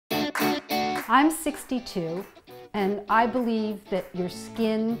I'm 62, and I believe that your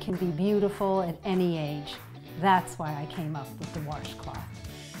skin can be beautiful at any age. That's why I came up with the Warsh Cloth.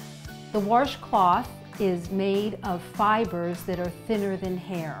 The Warsh Cloth is made of fibers that are thinner than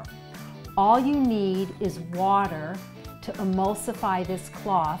hair. All you need is water to emulsify this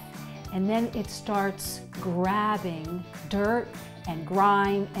cloth, and then it starts grabbing dirt and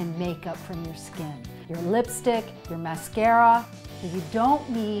grime and makeup from your skin. Your lipstick, your mascara. You don't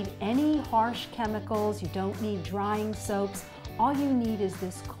need any harsh chemicals, you don't need drying soaps. All you need is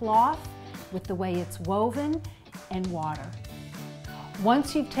this cloth with the way it's woven and water.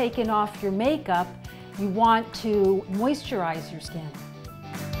 Once you've taken off your makeup, you want to moisturize your skin.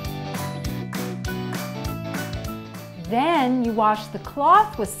 Then you wash the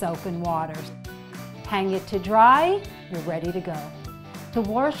cloth with soap and water. Hang it to dry, you're ready to go. The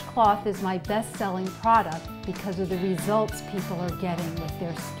Warsh Cloth is my best-selling product because of the results people are getting with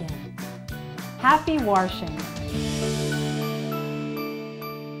their skin. Happy washing!